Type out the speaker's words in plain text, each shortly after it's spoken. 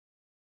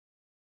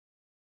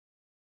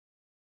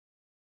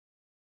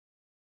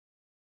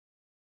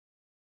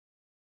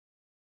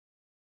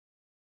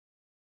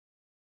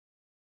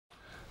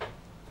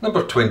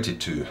Number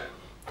 22.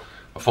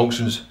 A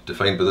function is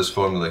defined by this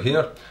formula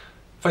here.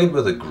 Find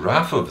where the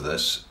graph of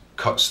this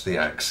cuts the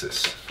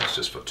axis. That's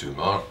just for 2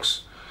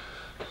 marks.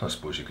 I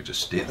suppose you could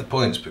just state the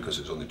points because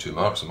it's only 2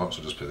 marks. The marks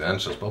will just be the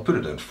answers, but I'll put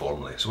it down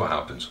formally. So what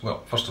happens?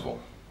 Well, first of all,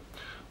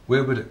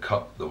 where would it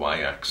cut the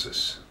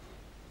y-axis?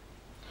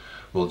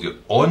 Well, you're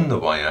on the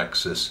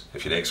y-axis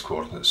if your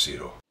x-coordinate is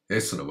 0.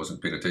 Yes, and I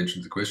wasn't paying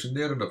attention to the question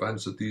there, and I've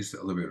answered these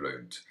the other way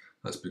around.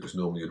 That's because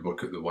normally you'd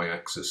work out the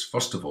y-axis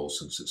first of all,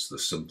 since it's the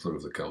simpler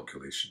of the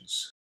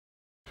calculations.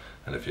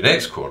 And if your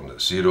x-coordinate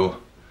is 0,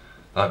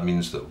 that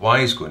means that y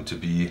is going to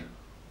be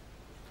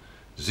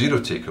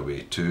 0 take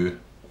away 2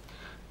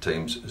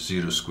 times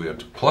 0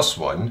 squared plus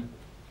 1,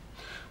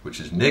 which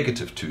is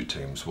negative 2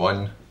 times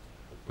 1,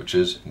 which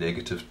is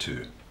negative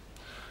 2.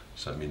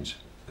 So that means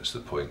it's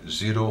the point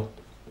 0,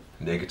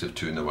 negative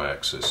 2 in the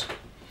y-axis.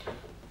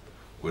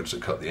 Where does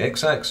it cut the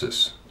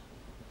x-axis?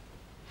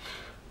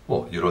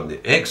 Well, you're on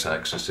the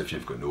x-axis if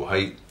you've got no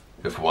height,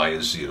 if y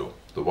is 0.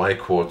 The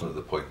y-coordinate of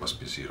the point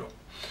must be 0.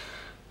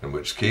 In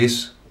which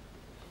case,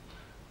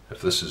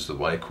 if this is the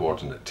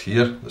y-coordinate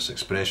here, this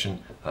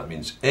expression, that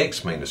means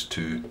x minus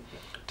 2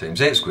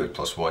 times x squared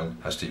plus 1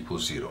 has to equal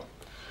 0.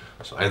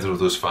 So either of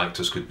those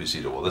factors could be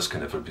 0. Well, this can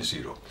never be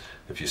 0.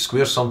 If you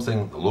square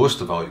something, the lowest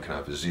the value can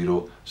have is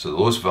 0, so the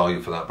lowest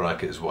value for that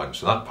bracket is 1.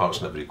 So that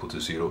part's never equal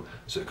to 0,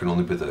 so it can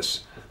only be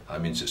this.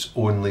 That means it's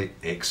only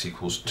x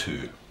equals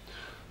 2,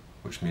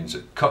 which means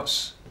it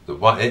cuts the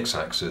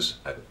x-axis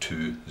at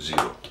 2,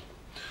 0.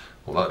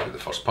 Well, that would be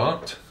the first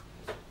part.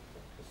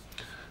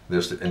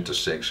 There's the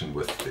intersection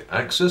with the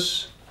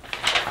axis.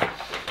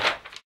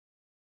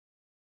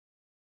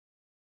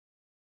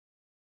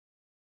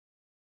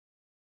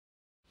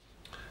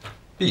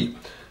 B.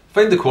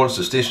 Find the coordinates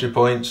of stationary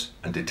points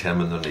and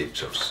determine their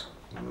natures.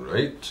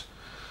 Right.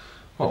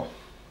 Well,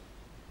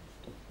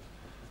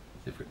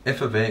 if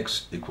f of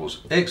x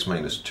equals x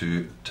minus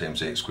 2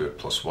 times x squared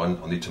plus 1,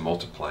 I'll need to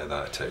multiply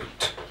that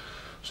out.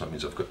 So that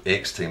means I've got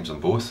x times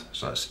them both,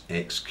 so that's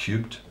x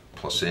cubed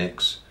plus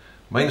x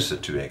minus the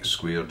 2x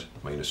squared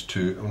minus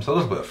 2. And with a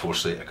little bit of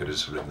foresight, I could have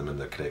just written them in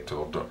the correct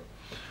order.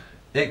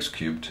 X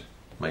cubed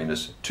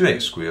minus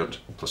 2x squared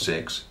plus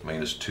x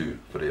minus 2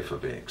 for f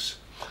of x.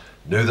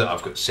 Now that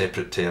I've got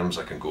separate terms,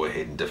 I can go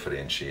ahead and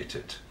differentiate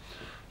it.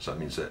 So that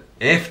means that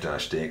f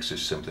dashed x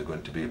is simply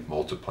going to be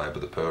multiplied by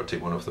the power,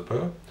 take 1 off the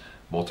power,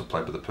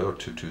 multiplied by the power,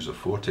 2 2s are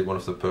 4, take 1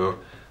 off the power,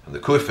 and the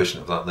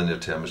coefficient of that linear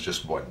term is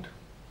just 1.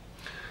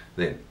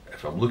 Then,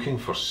 if I'm looking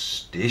for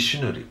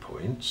stationary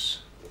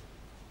points,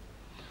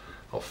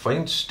 I'll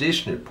find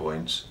stationary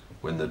points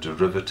when the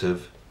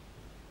derivative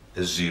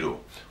is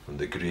 0, when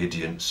the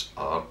gradients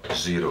are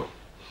 0,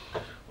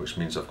 which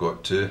means I've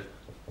got to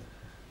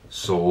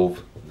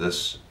solve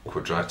this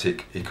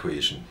quadratic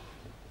equation.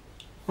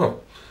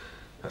 Well,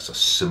 that's a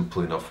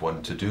simple enough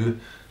one to do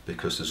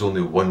because there's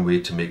only one way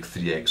to make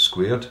 3x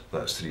squared,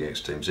 that's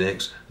 3x times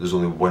x. There's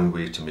only one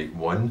way to make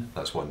 1,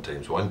 that's 1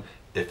 times 1,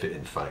 if it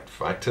in fact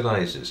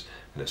factorises.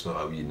 And it's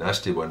not a wee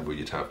nasty one where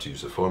you'd have to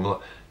use the formula,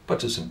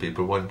 but it's in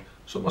paper 1,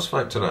 so it must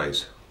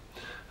factorise.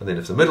 And then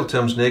if the middle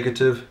term's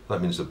negative,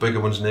 that means the bigger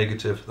one's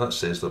negative, that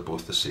says they're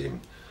both the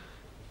same.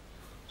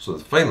 So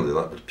finally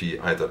that would be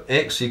either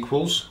x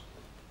equals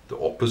the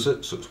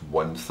opposite, so it's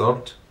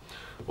 1/3,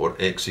 or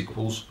x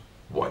equals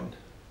 1.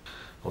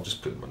 I'll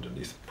just put them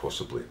underneath,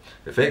 possibly.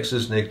 If x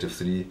is negative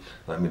 3,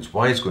 that means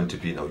y is going to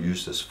be, and I'll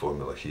use this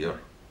formula here.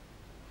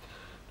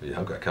 Now you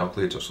haven't got a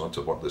calculator, so I'll have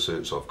to work this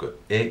out. So I've got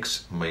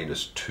x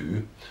minus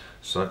 2,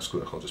 so that's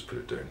going to, I'll just put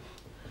it down.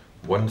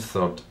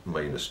 1/3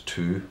 minus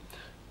 2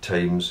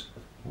 times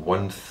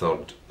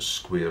 1/3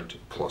 squared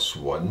plus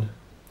 1.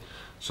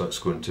 So it's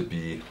going to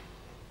be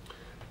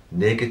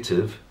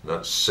negative,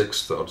 that's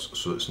 6/3,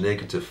 so it's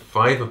negative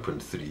 5 upon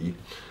 3,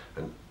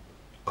 and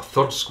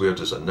 1/3 squared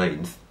is a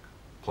 9th,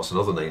 plus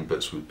another 9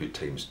 bits would be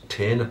times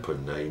 10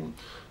 upon 9,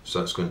 so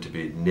that's going to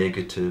be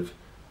negative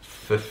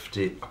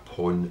 50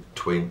 upon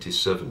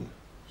 27,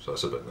 so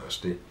that's a bit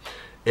nasty.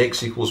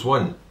 X equals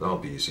 1, that'll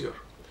be easier.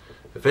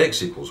 If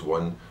x equals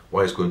 1,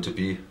 y is going to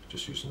be,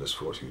 just using this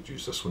for, you could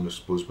use this one I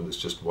suppose when it's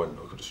just 1,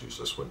 I could just use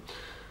this one.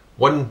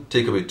 1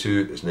 take away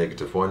 2 is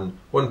negative 1,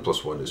 1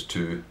 plus 1 is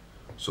 2,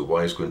 so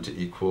y is going to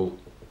equal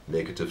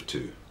negative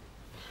 2.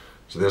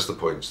 So there's the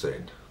points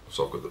then.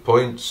 So I've got the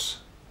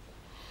points,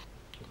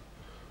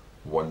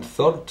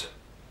 1/3,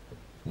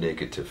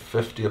 negative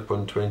 50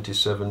 upon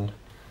 27,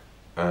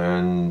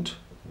 and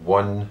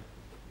 1,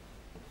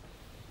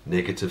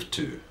 negative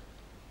 2.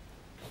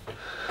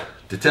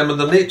 Determine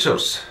their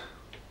natures.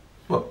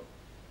 Well,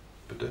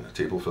 put down a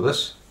table for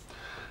this.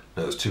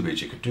 Now there's 2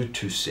 ways you could do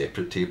 2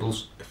 separate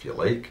tables if you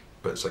like,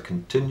 but it's a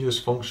continuous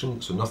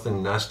function, so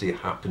nothing nasty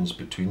happens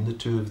between the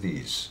 2 of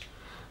these.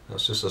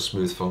 That's just a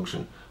smooth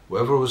function.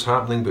 Whatever was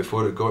happening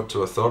before it got to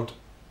 1/3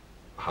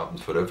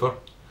 happened forever.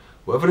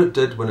 Whatever it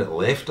did when it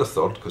left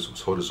 1/3, because it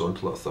was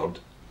horizontal at 1/3,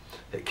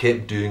 it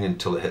kept doing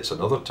until it hits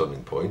another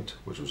turning point,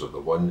 which was at the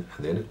 1,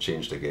 and then it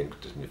changed again,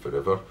 continued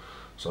forever.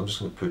 So I'm just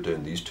going to put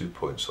down these 2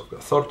 points. So I've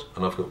got 1/3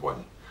 and I've got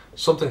 1.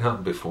 something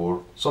happened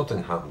before,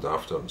 something happened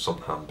after, and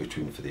something happened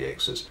between for the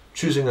x's.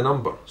 Choosing a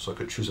number, so I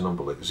could choose a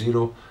number like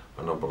 0,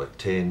 a number like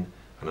 10,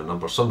 and a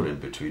number somewhere in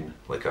between,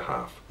 like a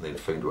half, and then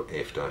find what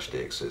f dashed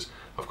x is.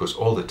 Of course,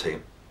 all the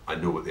time, I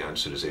know what the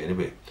answer is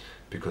anyway,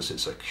 because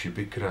it's a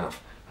cubic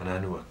graph, and I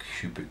know a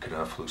cubic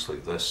graph looks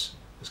like this.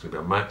 It's going to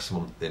be a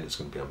maximum, then it's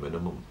going to be a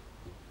minimum.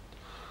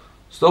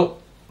 Still,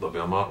 there'll be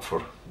a mark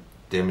for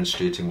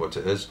demonstrating what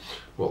it is.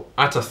 Well,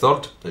 at a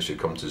third, it should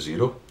come to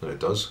 0, and it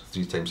does.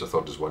 3 times a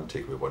third is 1,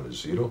 take away 1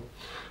 is 0.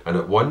 And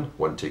at 1,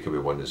 1 take away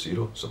 1 is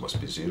 0, so it must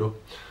be 0.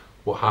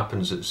 What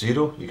happens at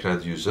 0? You can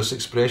either use this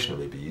expression, it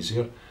may be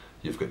easier.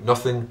 You've got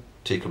nothing,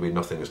 take away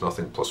nothing is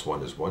nothing, plus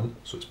 1 is 1,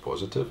 so it's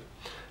positive.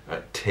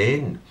 At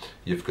 10,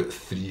 you've got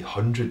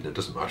 300, and it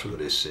doesn't matter what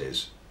the rest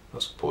says.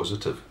 That's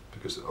positive,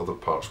 because the other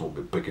parts won't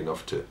be big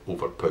enough to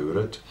overpower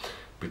it.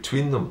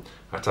 Between them,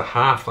 at a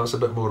half, that's a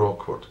bit more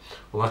awkward.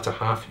 Well, at a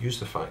half, use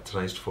the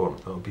factorised form.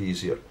 That'll be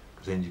easier,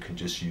 because then you can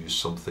just use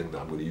something that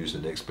I'm going to use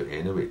in the next bit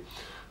anyway.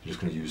 I'm just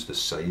going to use the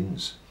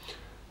signs.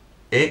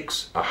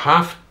 X, a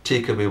half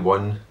take away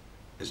 1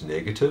 is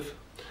negative.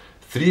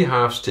 3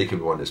 halves take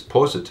away 1 is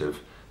positive,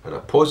 and a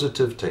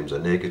positive times a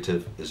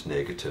negative is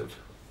negative.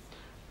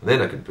 And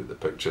then I can put the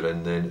picture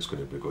in, then it's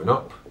going to be going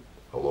up,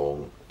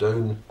 along,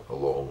 down,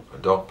 along,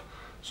 and up.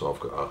 So I've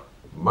got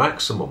a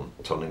maximum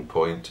turning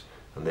point,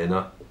 and then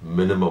a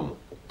minimum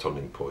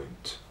turning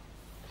point,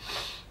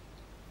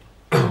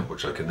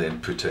 which I can then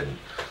put in.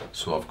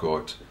 So I've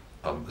got,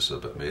 this is a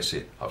bit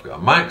messy, I've got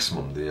a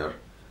maximum there,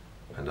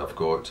 and I've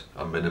got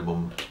a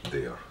minimum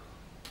there.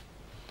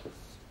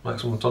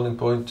 Maximum turning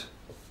point,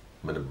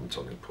 minimum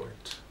turning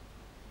point.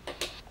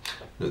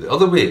 Now the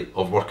other way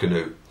of working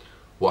out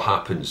what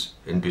happens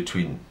in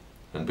between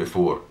and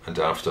before and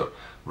after,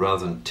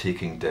 rather than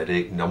taking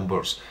direct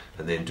numbers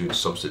and then doing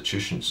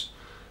substitutions,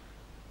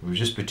 would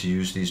just be to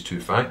use these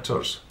two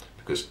factors,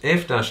 because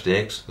f dashed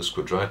x, this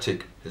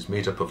quadratic, is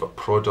made up of a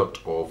product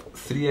of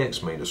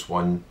 3x minus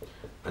 1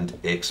 and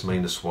x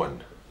minus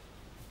 1.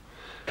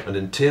 And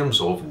in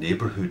terms of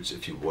neighbourhoods,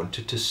 if you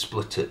wanted to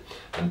split it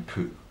and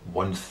put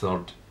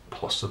 1/3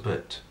 plus a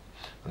bit,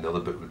 and the other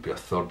bit would be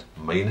 1/3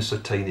 minus a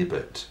tiny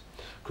bit,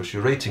 because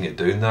you're writing it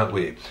down that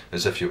way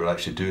as if you were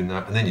actually doing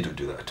that, and then you don't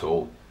do that at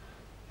all.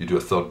 You do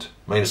 1/3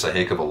 minus a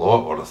heck of a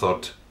lot, or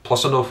 1/3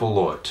 plus an awful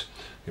lot.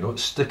 You know,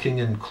 it's sticking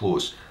in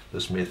close.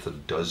 This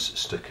method does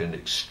stick in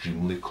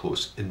extremely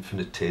close,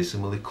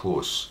 infinitesimally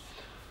close.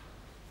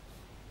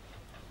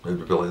 It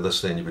would be like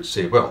this then, you would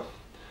say, well,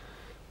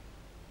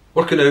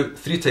 working out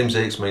 3 times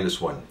x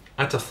minus 1,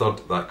 at a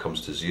third that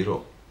comes to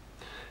 0.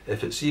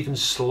 If it's even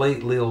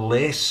slightly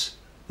less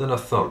than a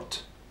third,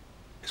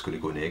 it's going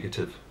to go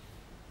negative.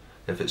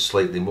 If it's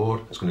slightly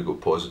more, it's going to go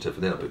positive,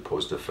 and then it'll be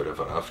positive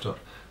forever after.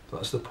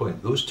 That's the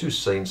point. Those two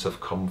signs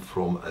have come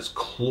from as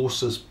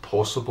close as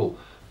possible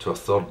to a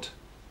third,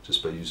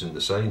 just by using the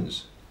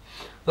signs.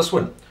 This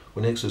one,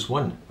 when x is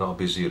 1, that'll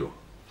be 0.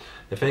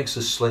 If x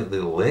is slightly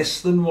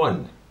less than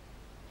 1,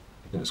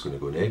 then it's going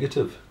to go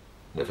negative.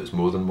 And if it's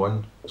more than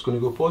 1, it's going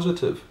to go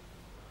positive.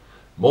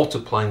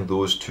 Multiplying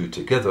those two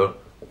together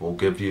will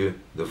give you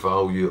the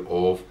value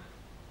of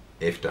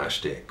f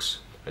dashed x.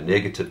 A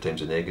negative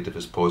times a negative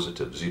is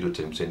positive. 0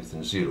 times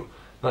anything is 0.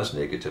 That's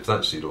negative,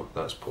 that's 0,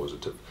 that's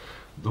positive.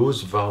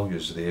 Those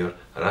values there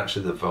are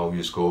actually the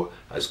values got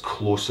as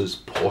close as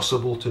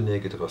possible to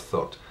negative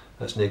 1/3.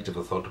 That's negative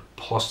 1/3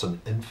 plus an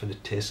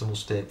infinitesimal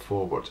step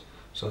forward.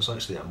 So that's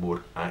actually a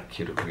more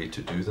accurate way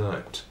to do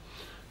that.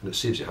 And it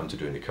saves you having to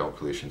do any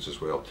calculations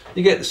as well.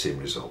 You get the same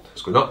result.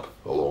 It's going up,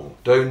 along,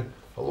 down,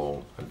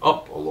 along, and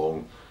up,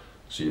 along.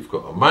 So you've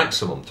got a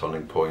maximum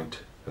turning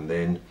point and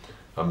then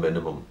a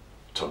minimum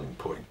turning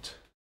point.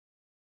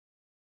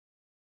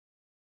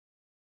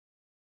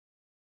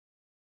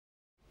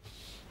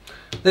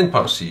 Then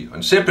part C,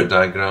 on separate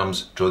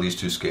diagrams, draw these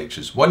two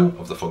sketches, one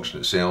of the function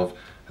itself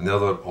and the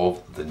other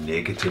of the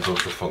negative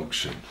of the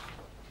function.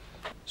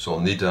 So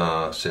I'll need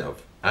a set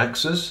of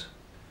axes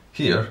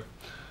here.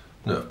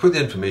 Now I've put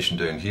the information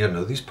down here.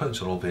 Now these points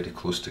are all very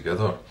close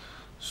together.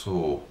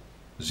 So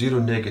 0,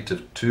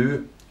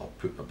 -2, I'll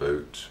put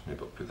about, maybe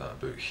I'll put that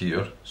about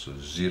here. So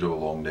 0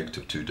 along,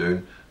 -2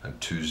 down,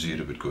 and 2,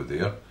 0 would go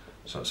there.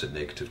 So that's at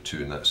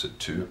 -2 and that's at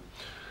 2.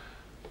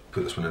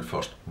 Put this one in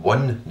first.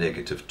 1,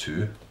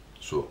 -2.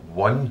 So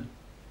 1,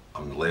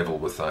 I'm level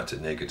with that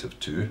at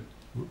 -2.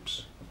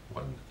 Oops,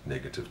 1,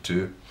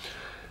 -2.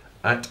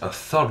 At a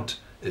third,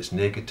 it's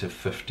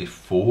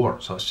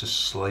 -54. So that's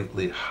just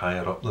slightly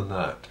higher up than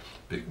that.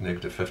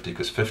 -50,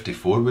 because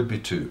 54 would be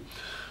 2.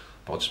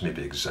 But I'll just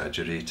maybe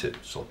exaggerate it.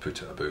 So I'll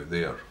put it about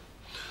there.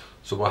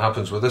 So what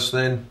happens with this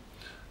then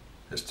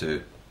is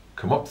to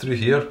come up through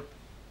here,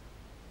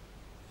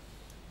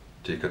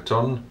 take a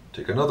turn,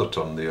 take another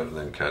turn there, and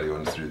then carry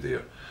on through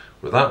there.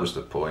 Where that was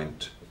the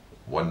point,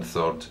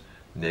 1/3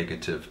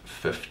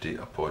 -50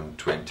 upon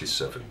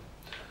 27.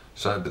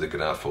 So that would be the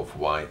graph of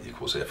y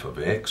equals f of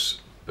x,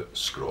 a bit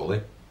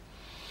scrolly.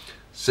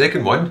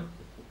 Second one,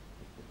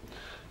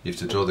 you have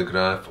to draw the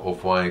graph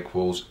of y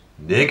equals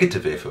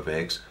 -f of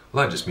x.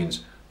 Well, that just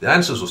means the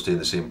answers will stay in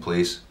the same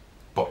place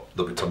but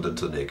they'll be turned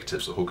into the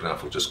negatives. The whole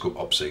graph will just go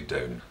upside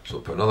down. So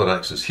I'll put another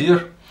axis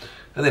here,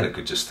 and then I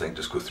could just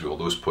go through all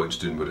those points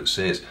doing what it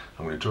says.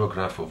 I'm going to draw a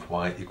graph of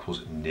y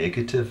equals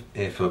negative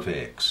f of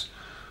x.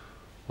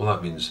 Well,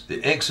 that means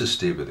the x's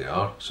stay where they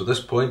are. So this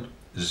point,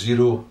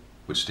 0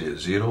 would stay at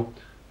 0,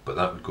 but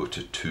that would go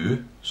to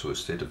 2. So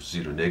instead of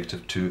 0,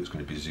 negative 2, it's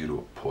going to be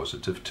 0,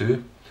 positive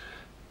 2.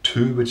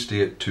 2 would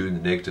stay at 2, and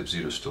the negative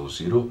 0 is still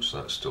 0, so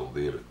that's still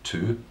there at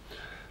 2.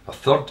 A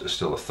third is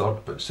still a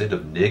third, but instead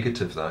of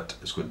negative that,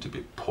 it's going to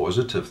be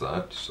positive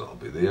that, so that'll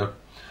be there.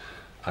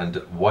 And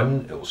at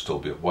 1, it will still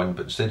be at 1,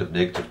 but instead of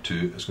negative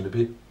 2, it's going to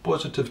be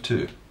positive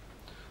 2.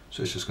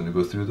 So it's just going to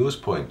go through those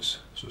points.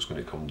 So it's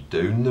going to come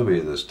down the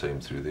way this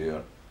time through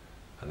there,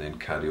 and then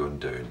carry on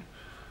down.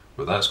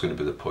 Well, that's going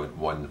to be the point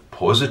 1,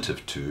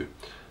 positive 2,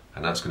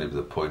 and that's going to be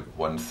the point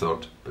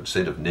 1/3, but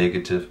instead of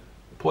negative,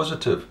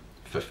 positive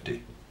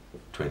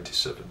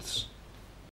 50/27.